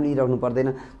मान्छेको नाम लिइराख्नु पर्दैन।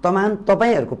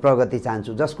 तपाईँहरूको प्रगति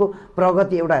चाहन्छु, जसको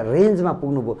प्रगति एउटा रेन्जमा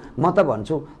पुग्नुभयो। म त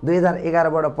भन्छु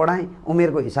 2011बाट पढाएँ,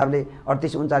 उमेरको हिसाबले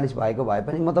 38-39 भएको भए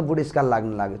पनि म त बुढेसकाल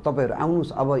लाग्न लाग्यो। तपाईँहरू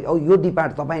आउनुहोस्, अब यो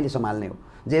डिपार्ट तपाईँले सम्हाल्ने हो।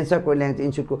 जेन्सर कोरियन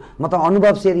इन्स्टिट्युटको म त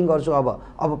अनुभव सेयरिङ गर्छु।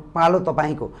 अब पालो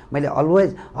तपाईँको। मैले अलवेज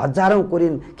हजारौँ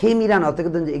कोरियन खेमिरान हतेको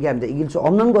जुन एग्जाम चाहिँ इगिल्छु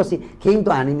अम्नन गसी खेम त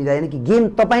हानि मिल्दैन, यानि कि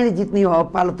गेम तपाईँले जित्ने हो, अब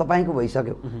पालो तपाईँको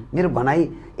भइसक्यो। मेरो भनाइ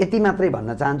यति मात्रै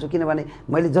भन्न चाहन्छु, किनभने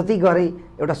मैले जति गरेँ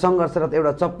एउटा सङ्घर्षरत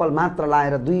एउटा चप्पल मात्र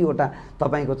लाएर 2वटा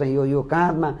तपाईँको चाहिँ यो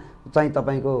काँधमा चाहिँ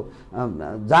तपाईँको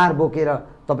जार बोकेर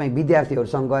तपाईँ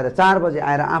विद्यार्थीहरूसँग गएर 4 बजे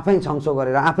आएर आफै छङछो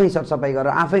गरेर, आफै सरसफाइ गरेर,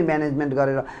 आफै म्यानेजमेन्ट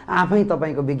गरेर, आफै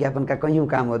तपाईँको विज्ञापनका कैयौँ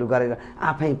कामहरू गरेर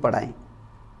आफै पढाएँ।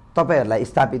 तपाईँहरूलाई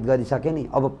स्थापित गरिसकेँ नि।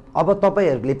 अब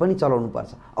तपाईँहरूले पनि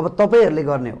चलाउनुपर्छ। अब तपाईँहरूले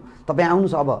गर्ने हो। तपाईँ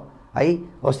आउनुहोस् अब है,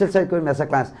 होस्टेल सहित कोरियन भाषा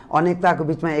क्लास, अनेकताको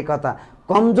बिचमा एकता,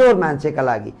 कमजोर मान्छेका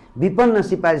लागि विपन्न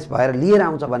सिफारिस भएर लिएर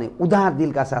आउँछ भने उदार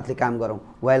दिलका साथले काम गरौँ।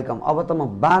 वेलकम। अब त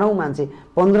म 12औँ मान्छे,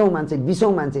 15औँ मान्छे,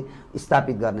 20औँ मान्छे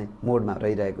स्थापित गर्ने मोडमा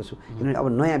रहिरहेको छु, किनभने अब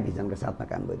नयाँ भिजनका साथमा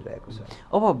काम गरिरहेको छु।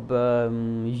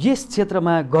 अब यस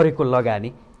क्षेत्रमा गरेको लगानी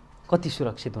कति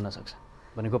सुरक्षित हुनसक्छ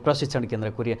भनेको प्रशिक्षण केन्द्र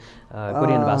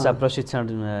कोरियन भाषा प्रशिक्षण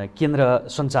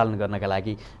केन्द्र सञ्चालन गर्नका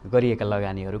लागि गरिएका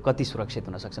लगानीहरू कति सुरक्षित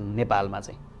हुन सक्छन् नेपालमा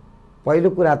चाहिँ? पहिलो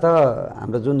कुरा त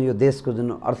हाम्रो जुन यो देशको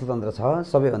जुन अर्थतन्त्र छ,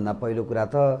 सबैभन्दा पहिलो कुरा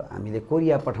त हामीले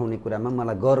कोरिया पठाउने कुरामा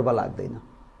मलाई गर्व लाग्दैन।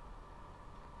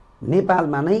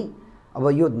 नेपालमा नै अब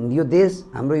यो देश,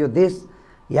 हाम्रो यो देश,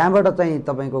 यहाँबाट चाहिँ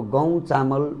तपाईँको गहुँ,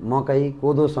 चामल, मकै,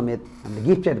 कोदो समेत हामीले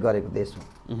गिफ्टेड गरेको देश हो।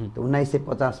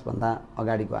 1950 भन्दा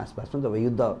अगाडिको आसपासमा जब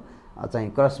युद्ध चाहिँ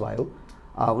क्रस भयो,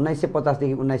 1950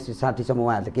 देखि 1960 सम्म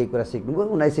उहाँहरूले केही कुरा सिक्नुभयो।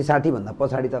 1960 भन्दा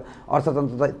पछाडि त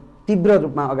अर्थतन्त्र त तीव्र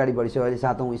रूपमा अगाडि बढिसक्यो। अहिले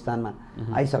 7औँ स्थानमा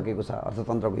आइसकेको छ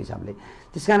अर्थतन्त्रको हिसाबले।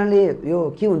 त्यसकारणले यो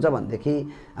के हुन्छ भनेदेखि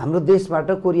हाम्रो देशबाट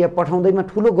कोरिया पठाउँदैमा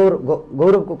ठुलो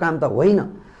गौरवको काम त होइन,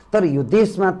 तर यो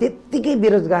देशमा त्यत्तिकै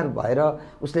बेरोजगार भएर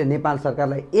उसले नेपाल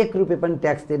सरकारलाई 1 रुपियाँ पनि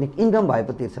ट्याक्स तिर्ने इन्कम भए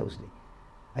पो तिर्छ उसले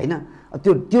होइन।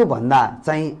 त्यो भन्दा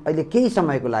चाहिँ अहिले केही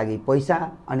समयको लागि पैसा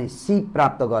अनि सिप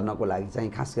प्राप्त गर्नको लागि चाहिँ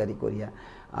खास गरी कोरिया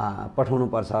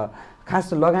पठाउनुपर्छ।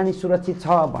 खास लगानी सुरक्षित छ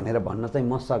भनेर भन्न चाहिँ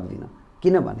म सक्दिनँ।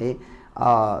 किनभने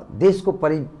देशको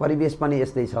परिवेश पनि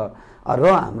यस्तै छ र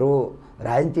हाम्रो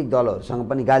राजनीतिक दलहरूसँग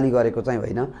पनि गाली गरेको चाहिँ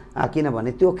होइन,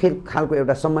 किनभने त्यो खालको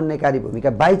एउटा समन्वयकारी भूमिका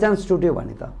बाइचान्स टुट्यो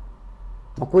भने त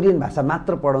म कोरियन भाषा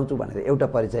मात्र पढाउँछु भनेर एउटा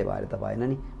परिचय भएर त भएन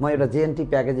नि। म एउटा जेएनटी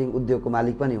प्याकेजिङ उद्योगको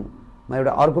मालिक पनि हुँ, म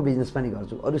एउटा अर्को बिजनेस पनि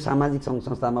गर्छु, अरू सामाजिक सङ्घ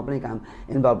संस्थामा पनि काम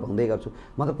इन्भल्भ हुँदै गर्छु।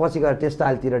 म त पछि गएर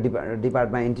टेक्सटाइलतिर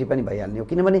डिपार्टमा एन्ट्री पनि भइहाल्ने हो,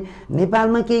 किनभने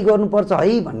नेपालमा केही गर्नुपर्छ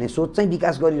है भन्ने सोच चाहिँ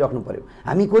विकास गरिराख्नु पर्यो।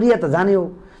 हामी कोरिया त जाने हो,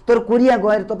 तर कोरिया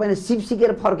गएर तपाईँले सिप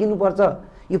सिकेर फर्किनुपर्छ,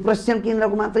 यो प्रशिक्षण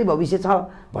केन्द्रको मात्रै भविष्य छ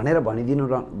भनेर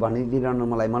भनिदिन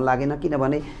मलाई मन लागेन।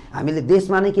 किनभने हामीले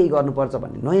देशमा नै केही गर्नुपर्छ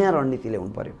भन्ने नयाँ रणनीति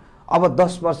ल्याउनु पर्यो। अब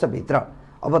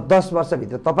 10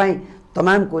 वर्षभित्र तपाईँ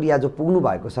तमाम कोरिया जो पुग्नु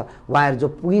भएको छ, उहाँहरू जो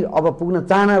अब पुग्न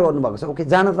चाहना गर्नुभएको छ, ओके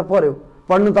जान त पर्यो,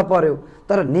 पढ्नु त पर्यो,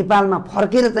 तर नेपालमा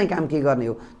फर्केर चाहिँ काम के गर्ने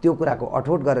हो त्यो कुराको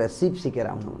अठोट गरेर सिप सिकेर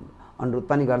आउनु अनुरोध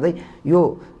पनि गर्दै, यो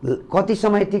कति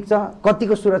समय टिक्छ,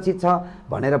 कतिको सुरक्षित छ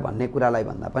भन्ने कुरालाई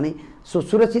भन्दा पनि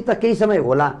सुरक्षित त केही समय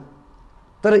होला,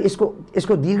 तर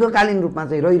यसको दीर्घकालीन रूपमा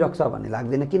चाहिँ रहिरहन्छ भन्ने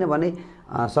लाग्दैन। किनभने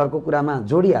सरको कुरामा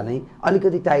जोडिहालेँ,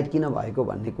 अलिकति टाइट किन भएको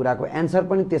भन्ने कुराको एन्सर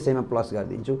पनि त्यसैमा प्लस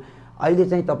गरिदिन्छु। अहिले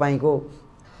चाहिँ तपाईँको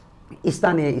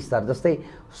स्थानीय स्तर जस्तै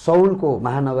सौलको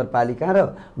महानगरपालिका र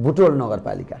बुटवल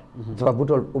नगरपालिका अथवा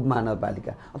बुटवल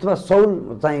उपमहानगरपालिका अथवा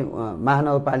सौल चाहिँ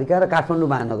महानगरपालिका र काठमाडौँ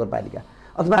महानगरपालिका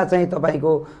अथवा चाहिँ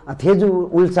तपाईँको थेजु,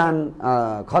 उल्सान,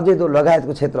 खजेदो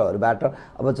लगायतको क्षेत्रहरूबाट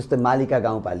अब जस्तै मालिका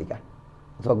गाउँपालिका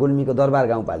अथवा गुल्मीको दरबार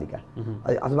गाउँपालिका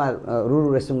अथवा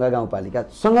रुरु रेसुङ्गा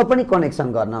गाउँपालिकासँग पनि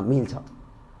कनेक्सन गर्न मिल्छ।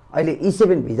 अहिले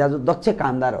E7 भिजा जो दक्ष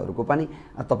कामदारहरूको पनि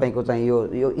तपाईँको चाहिँ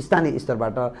यो स्थानीय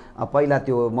स्तरबाट पहिला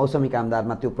त्यो मौसमी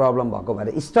कामदारमा त्यो प्रब्लम भएको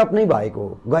भएर स्टप नै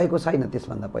गएको छैन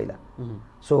त्यसभन्दा पहिला।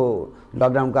 सो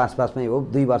लकडाउनको आसपासमै हो,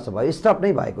 2 वर्ष भयो स्टप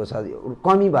नै भएको छ,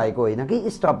 कमी भएको होइन कि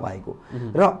स्टप भएको।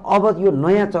 र अब यो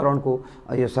नयाँ चरणको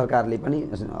यो सरकारले पनि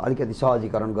अलिकति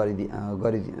सहजीकरण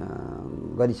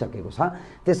गरिसकेको छ।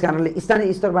 त्यस कारणले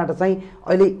स्थानीय स्तरबाट चाहिँ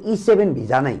अहिले E7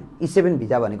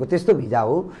 भिजा भनेको त्यस्तो भिजा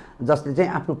हो जसले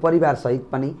चाहिँ आफ्नो परिवारसहित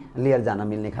पनि लिएर जान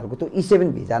मिल्ने खालको त्यो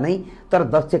E7 भिजा नै, तर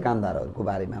दक्ष कामदारहरूको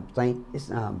बारेमा चाहिँ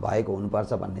भएको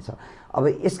हुनुपर्छ भन्ने छ। अब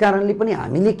यस कारणले पनि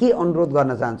हामीले के अनुरोध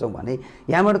गर्न चाहन्छौँ भने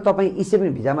यहाँबाट तपाईँ E7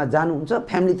 भिजामा जानुहुन्छ,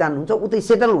 फ्यामिली तान्नुहुन्छ, उतै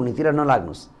सेटल हुनेतिर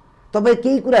नलाग्नुहोस्। तपाईँ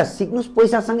केही कुरा सिक्नुहोस्,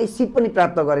 पैसासँगै सिप पनि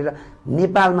प्राप्त गरेर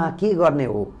नेपालमा के गर्ने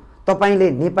हो, तपाईँले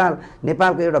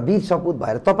नेपालको एउटा वीर सपुत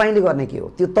भएर तपाईँले गर्ने के हो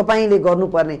त्यो तपाईँले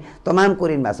गर्नुपर्ने तमाम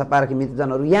कोरियन भाषा पारखी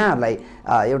मित्रजनहरू यहाँहरूलाई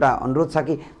एउटा अनुरोध छ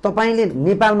कि तपाईँले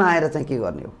नेपालमा आएर चाहिँ के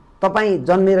गर्ने हो। तपाईँ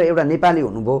जन्मेर एउटा नेपाली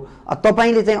हुनुभयो,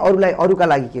 तपाईँले चाहिँ अरूका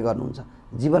लागि के गर्नुहुन्छ।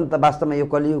 जीवन त वास्तवमा यो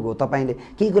कलियुग हो, तपाईँले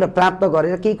केही कुरा प्राप्त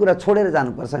गरेर केही कुरा छोडेर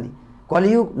जानुपर्छ नि।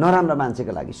 कलियुग नराम्रो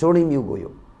मान्छेको लागि स्वर्णिम युग हो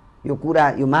यो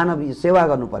कुरा, यो मानवीय सेवा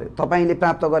गर्नु पर्यो, तपाईँले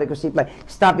प्राप्त गरेको सिपलाई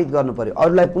स्थापित गर्नु पर्यो,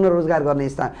 अरूलाई पुनर्रोजगार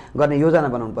गर्ने योजना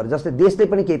बनाउनु पर्यो, जस्तै देशले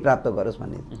पनि केही प्राप्त गरोस्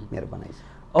भन्ने मेरो भनाइ छ।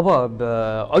 अब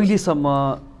अहिलेसम्म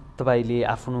तपाईँले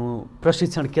आफ्नो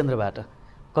प्रशिक्षण केन्द्रबाट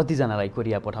कतिजनालाई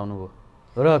कोरिया पठाउनु भयो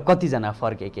र कतिजना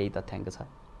फर्के, केही तथ्याङ्क छ?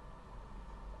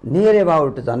 नियर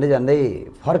एबाउट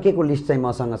झन्डै फर्केको लिस्ट चाहिँ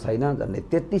मसँग छैन, झन्डै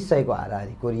 3300को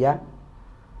हाराहारी कोरिया।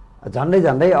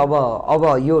 झन्डै अब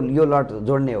यो लट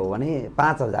जोड्ने हो भने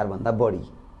 5000 भन्दा बढी,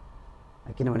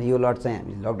 किनभने यो लट चाहिँ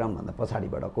हामी लकडाउनभन्दा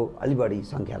पछाडिबाटको अलि बढी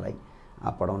सङ्ख्यालाई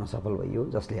पढाउन सफल भइयो,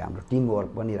 जसले हाम्रो टिम वर्क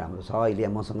पनि राम्रो छ। अहिले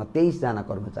मसँग 23 जना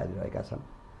कर्मचारी रहेका छन्।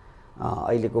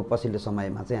 अहिलेको पछिल्लो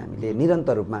समयमा चाहिँ हामीले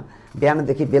निरन्तर रूपमा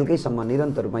बिहानदेखि बेलुकैसम्म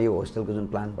निरन्तर रूपमा यो होस्टेलको जुन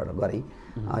प्लानबाट गरेँ,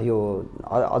 यो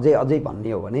अझै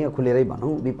भन्ने हो भने खुलेरै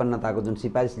भनौँ, विपन्नताको जुन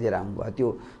सिफारिस लिएर आउनुभयो त्यो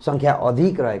सङ्ख्या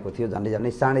अधिक रहेको थियो। झन्डै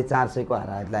 450को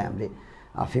हाराहारीलाई हामीले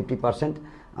 50%,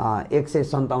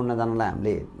 157 जनालाई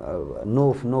हामीले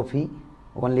no fee,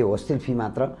 only hostel fee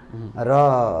मात्र, र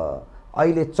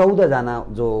अहिले 14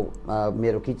 जना जो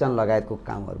मेरो किचन लगायतको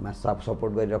कामहरूमा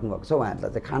सपोर्ट गरिराख्नु भएको छ,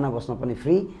 उहाँहरूलाई चाहिँ खाना बस्न पनि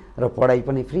फ्री र पढाइ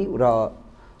पनि फ्री र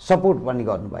सपोर्ट पनि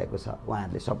गर्नुभएको छ।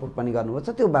 उहाँहरूले सपोर्ट पनि गर्नुभएको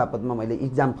छ। त्यो बापतमा मैले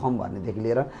इक्जाम फर्म भर्नेदेखि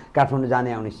लिएर काठमाडौँ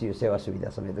जाने आउने सेवा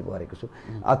सुविधा समेत गरेको छु।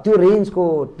 त्यो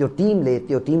रेन्जको त्यो टिमले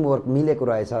त्यो टिमवर्क मिलेको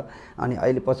रहेछ। अनि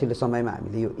अहिले पछिल्लो समयमा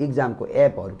हामीले यो इक्जामको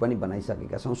एपहरू पनि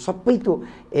बनाइसकेका छौँ। सबै त्यो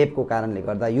एपको कारणले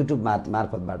गर्दा, युट्युब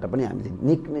मार्फतबाट पनि हामीले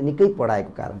निकै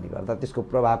पढाएको कारणले गर्दा, त्यसको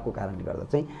प्रभावको कारणले गर्दा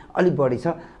चाहिँ अलिक बढी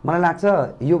छ। मलाई लाग्छ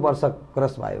यो वर्ष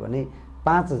क्रस भयो भने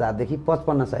 5000 देखि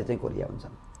 5500 चाहिँ कोरिया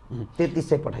हुन्छन्।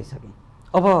 3300 पठाइसकेँ।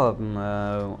 अब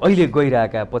अहिले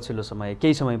गइरहेका पछिल्लो समय,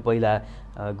 केही समय पहिला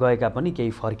गएका पनि केही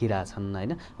फर्किरहेछन्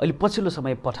होइन। अहिले पछिल्लो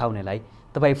समय पठाउनेलाई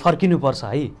तपाईँ फर्किनुपर्छ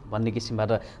है भन्ने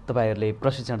किसिमबाट तपाईँहरूले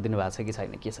प्रशिक्षण दिनुभएको छ कि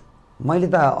छैन, के छ? मैले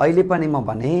त अहिले पनि म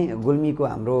भने गुल्मीको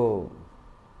हाम्रो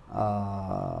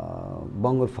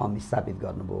बङ्गुर फर्म स्थापित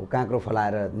गर्नुभयो, काँक्रो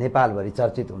फलाएर नेपालभरि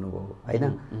चर्चित हुनुभयो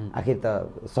होइन। आखिर त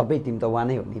सबै टिम त उहाँ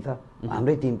नै हो नि त,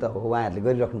 हाम्रै टिम त हो, उहाँहरूले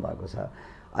गरिराख्नु भएको छ।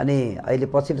 अनि अहिले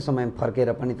पछिल्लो समयमा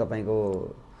फर्केर पनि तपाईँको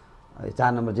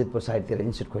 4 नम्बर जितपुर साइडतिर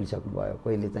इन्स्टिट्युट खोलिसक्नु भयो,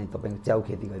 कोहीले चाहिँ तपाईँको च्याउ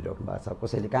खेती गरिराख्नु भएको छ,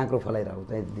 कसैले काँक्रो फलाइरहेको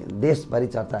चाहिँ देशभरि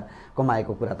चर्चा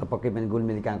कमाएको कुरा त पक्कै पनि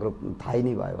गुलमेली काँक्रो थाहै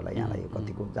नै भयो होला यहाँलाई,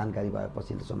 कतिको जानकारी भयो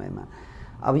पछिल्लो समयमा।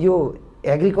 अब यो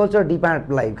एग्रिकल्चर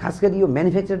डिपार्टलाई खास गरी यो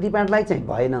म्यानुफ्याक्चर डिपार्टलाई चाहिँ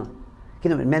भएन,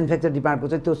 किनभने म्यानुफ्याक्चर डिपार्टको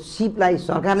चाहिँ त्यो सिपलाई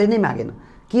सरकारले नै मागेन,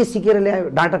 के सिकेर ल्यायो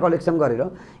डाटा कलेक्सन गरेर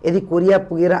यदि कोरिया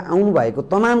पुगेर आउनुभएको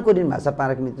तमाम कोरियन भाषा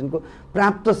पारक मित्रको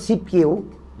प्राप्त सिप के हो,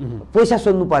 पैसा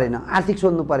सोध्नु परेन, आर्थिक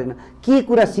सोध्नु परेन, के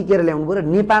कुरा सिकेर ल्याउनु पऱ्यो,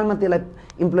 नेपालमा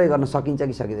त्यसलाई इम्प्लोय गर्न सकिन्छ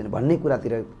कि सकिँदैन भन्ने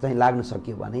कुरातिर चाहिँ लाग्न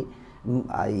सकियो भने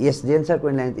यस M.C.R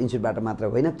कोरियन ल्याङ्ग्वेज इन्स्टिट्युटबाट मात्र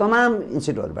होइन तमाम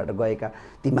इन्स्टिट्युटहरूबाट गएका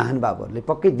ती महानुभावहरूले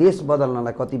पक्कै देश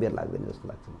बदल्नलाई कति बेर लाग्दैन जस्तो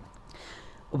लाग्छ मलाई।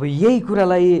 अब यही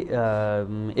कुरालाई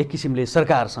एक किसिमले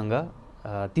सरकारसँग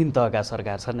 3 तहका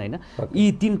सरकार छन् होइन, यी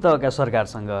 3 तहका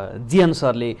सरकारसँग जीएन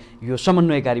सरले यो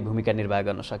समन्वयकारी भूमिका निर्वाह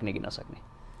गर्न सक्ने कि नसक्ने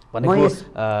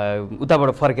भनेको उताबाट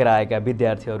फर्केर आएका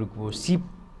विद्यार्थीहरूको सिप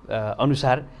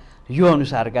अनुसार यो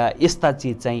अनुसारका यस्ता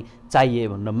चिज चाहिँ चाहिए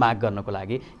भनेर माग गर्नको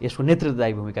लागि यसको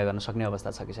नेतृत्वदायी भूमिका गर्न सक्ने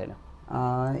अवस्था छ कि छैन?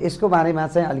 यसको बारेमा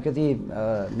चाहिँ अलिकति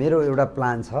मेरो एउटा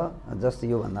प्लान छ। जस्तो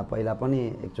योभन्दा पहिला पनि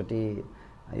एकचोटि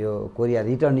यो कोरिया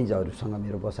रिटर्निजहरूसँग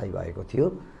मेरो बसाइ भएको थियो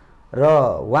र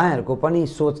उहाँहरूको पनि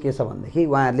सोच के छ भनेदेखि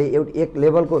उहाँहरूले एक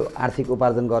लेभलको आर्थिक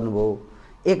उपार्जन गर्नुभयो,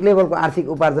 एक लेभलको आर्थिक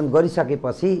उपार्जन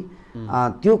गरिसकेपछि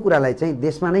त्यो कुरालाई चाहिँ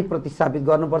देशमा नै प्रतिस्थापित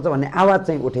गर्नुपर्छ भन्ने आवाज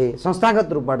चाहिँ उठे,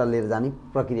 संस्थागत रूपबाट लिएर जाने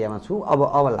प्रक्रियामा छु,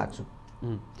 अब लाग्छु।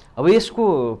 अब यसको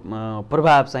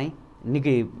प्रभाव चाहिँ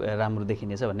निकै राम्रो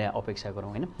देखिनेछ भन्ने अपेक्षा गरौँ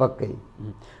होइन? पक्कै।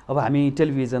 अब हामी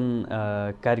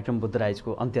टेलिभिजन कार्यक्रम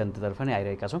बुद्धराइजको अन्त्यतर्फ नै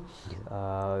आइरहेका छौँ।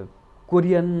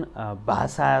 कोरियन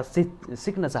भाषा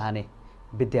सिक्न चाहने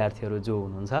विद्यार्थीहरू जो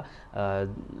हुनुहुन्छ,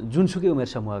 जुनसुकै उमेर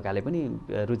समूहकाले पनि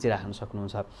रुचि राख्न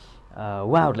सक्नुहुन्छ,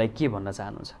 उहाँहरूलाई के भन्न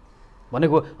चाहनुहुन्छ?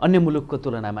 भनेको अन्य मुलुकको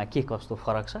तुलनामा के कस्तो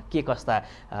फरक छ, के कस्ता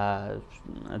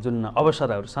जुन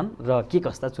अवसरहरू छन् र के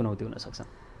कस्ता चुनौती हुन सक्छन्?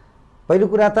 पहिलो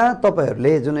कुरा त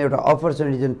तपाईँहरूले जुन एउटा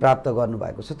अपर्च्युनिटी जुन प्राप्त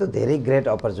गर्नुभएको छ त्यो धेरै ग्रेट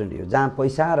अपर्च्युनिटी हो, जहाँ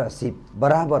पैसा र सिप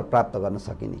बराबर प्राप्त गर्न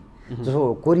सकिने।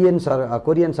 जस्तो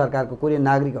कोरियन सरकारको कोरियन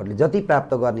नागरिकहरूले जति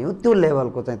प्राप्त गर्ने हो त्यो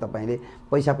लेभलको चाहिँ तपाईँले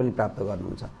पैसा पनि प्राप्त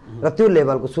गर्नुहुन्छ र त्यो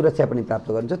लेभलको सुरक्षा पनि प्राप्त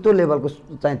गर्नुहुन्छ, त्यो लेभलको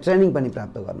चाहिँ ट्रेनिङ पनि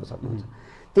प्राप्त गर्न सक्नुहुन्छ।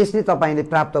 त्यसले तपाईँले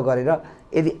प्राप्त गरेर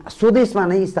यदि स्वदेशमा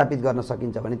नै स्थापित गर्न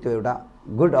सकिन्छ भने त्यो एउटा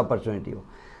गुड अपर्च्युनिटी हो।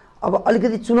 अब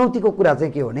अलिकति चुनौतीको कुरा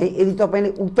चाहिँ के हो भने यदि तपाईँले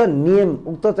उक्त नियम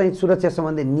उक्त चाहिँ सुरक्षा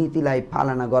सम्बन्धी नीतिलाई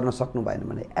पालना गर्न सक्नु भएन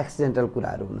भने एक्सिडेन्टल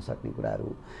कुराहरू हुन सक्ने कुराहरू,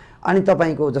 अनि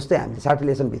तपाईँको जस्तै हामीले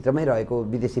सर्टिलेसनभित्रमै रहेको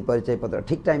विदेशी परिचय पत्र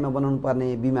ठिक टाइममा बनाउनु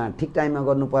पर्ने, बिमा ठिक टाइममा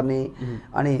गर्नुपर्ने,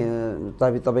 अनि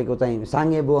तपाईँको चाहिँ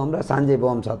साङ्गे बोम र सान्जे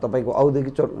बोम छ, तपाईँको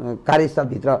औद्योगिक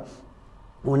कार्यस्थलभित्र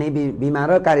हुने बिमा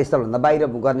र कार्यस्थलभन्दा बाहिर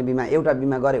गर्ने बिमा एउटा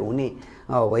बिमा गरे हुने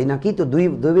होइन कि त्यो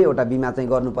दुवैवटा बिमा चाहिँ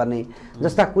गर्नुपर्ने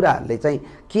जस्ता कुराहरूले चाहिँ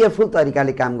केयरफुल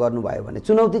तरिकाले काम गर्नुभयो भने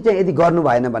चुनौती चाहिँ यदि गर्नु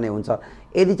भएन भने हुन्छ।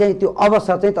 यदि चाहिँ त्यो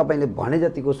अवसर चाहिँ तपाईँले भने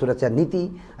जतिको सुरक्षा नीति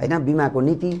होइन, बिमाको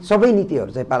नीति सबै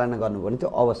नीतिहरू चाहिँ पालना गर्नुभयो भने त्यो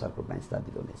अवसरको रूपमा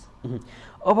स्थापित हुनेछ।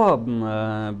 अब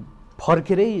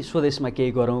फर्केरै स्वदेशमा केही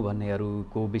गरौँ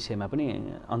भन्नेहरूको विषयमा पनि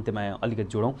अन्त्यमा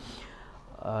अलिकति जोडौँ।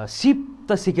 सिप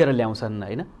त सिकेर ल्याउँछन्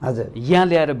होइन? हजुर। यहाँ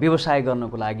ल्याएर व्यवसाय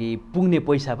गर्नको लागि पुग्ने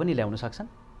पैसा पनि ल्याउन सक्छन्?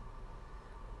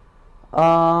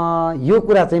 यो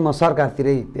कुरा चाहिँ म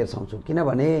सरकारतिरै तेर्साउँछु,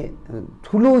 किनभने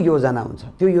ठुलो योजना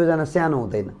हुन्छ, त्यो योजना सानो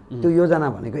हुँदैन। त्यो योजना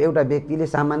भनेको एउटा व्यक्तिले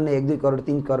सामान्य 1-2 करोड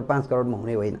 3 करोड 5 करोडमा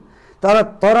हुने होइन। तर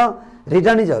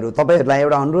रिटर्निजहरू तपाईँहरूलाई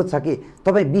एउटा अनुरोध छ कि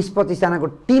तपाईँ 20-25 जनाको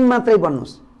टिम मात्रै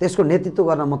बन्नुहोस्, त्यसको नेतृत्व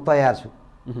गर्न म तयार छु।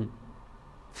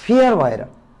 फेयर भएर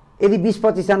यदि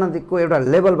 20-25 जनाको एउटा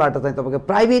लेभलबाट चाहिँ तपाईँको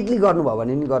प्राइभेटली गर्नुभयो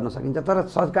भने नि गर्न सकिन्छ, तर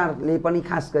सरकारले पनि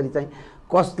खास गरी चाहिँ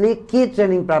कसले के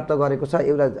ट्रेनिङ प्राप्त गरेको छ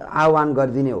एउटा आह्वान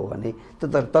गरिदिने हो भने त्यो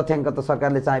त तथ्याङ्क त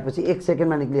सरकारले चाहेपछि 1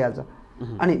 सेकेन्डमा निक्लिहाल्छ।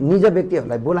 अनि निज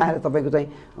व्यक्तिहरूलाई बोलाएर तपाईँको चाहिँ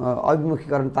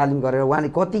अभिमुखीकरण तालिम गरेर उहाँले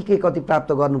कति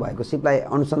प्राप्त गर्नुभएको सिपलाई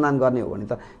अनुसन्धान गर्ने हो भने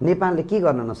त नेपालले के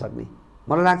गर्न नसक्ने?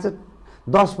 मलाई लाग्छ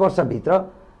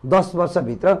 10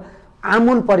 वर्षभित्र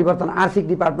आमूल परिवर्तन, आर्थिक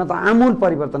डिपार्टमेन्टमा त आमूल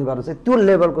परिवर्तन गर्न चाहिँ त्यो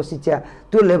लेभलको शिक्षा,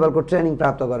 त्यो लेभलको ट्रेनिङ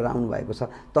प्राप्त गरेर आउनुभएको छ।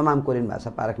 तमाम कोरियन भाषा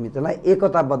पारक मित्रलाई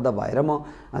एकताबद्ध भएर म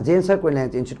M.C.R कोरियन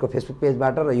ल्याङ्ग्वेज इन्स्टिट्युटको फेसबुक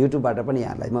पेजबाट र युट्युबबाट पनि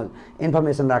यहाँहरूलाई म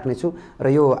इन्फर्मेसन राख्नेछु र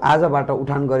यो आजबाट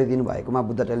उठान गरिदिनु भएकोमा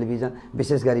बुद्ध टेलिभिजन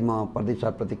विशेष गरी म प्रदीप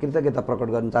सरप्रति कृतज्ञता प्रकट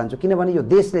गर्न चाहन्छु, किनभने यो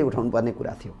देशले उठाउनु पर्ने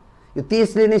कुरा थियो, यो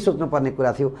देशले नै सोच्नुपर्ने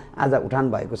कुरा थियो, आज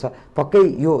उठान भएको छ।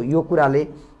 पक्कै यो कुराले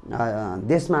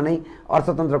देशमा नै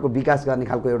अर्थतन्त्रको विकास गर्ने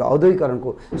खालको एउटा औद्योगिकरणको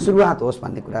सुरुवात होस्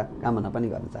भन्ने कुरा कामना पनि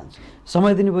गर्न चाहन्छु।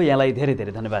 समय दिनुभयो यहाँलाई धेरै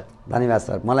धेरै धन्यवाद। धन्यवाद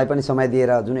सर। मलाई पनि समय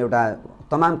दिएर जुन एउटा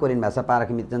तमाम कोरियन भाषा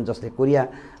पारखी मित्र जसले कोरिया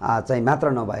चाहिँ मात्र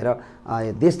नभएर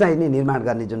देशलाई नै निर्माण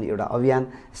गर्ने जुन एउटा अभियान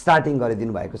स्टार्टिङ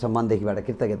गरिदिनु भएको छ, मनदेखिबाट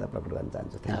कृतज्ञता प्रकट गर्न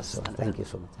चाहन्छु। Thank you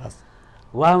so much. हस्,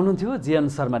 उहाँ हुनुहुन्थ्यो जीएन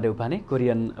शर्मा देउपाने,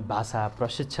 कोरियन भाषा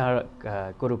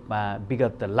प्रशिक्षकको रूपमा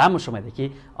विगत लामो समयदेखि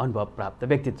अनुभव प्राप्त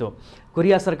व्यक्तित्व।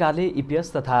 कोरिया सरकारले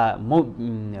इपिएस तथा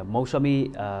मौसमी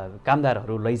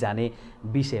कामदारहरू लैजाने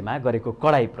विषयमा गरेको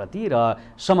कडाइप्रति र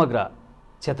समग्र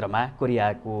क्षेत्रमा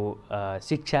कोरियाको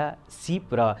शिक्षा,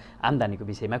 सिप र आम्दानीको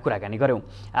विषयमा कुराकानी गऱ्यौँ।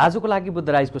 आजको लागि बुद्ध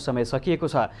राइजको समय सकिएको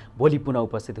छ। भोलि पुनः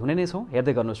उपस्थित हुने नै छौँ।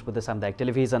 हेर्दै गर्नुहोस् बुद्ध सामुदायिक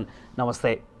टेलिभिजन।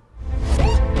 नमस्ते।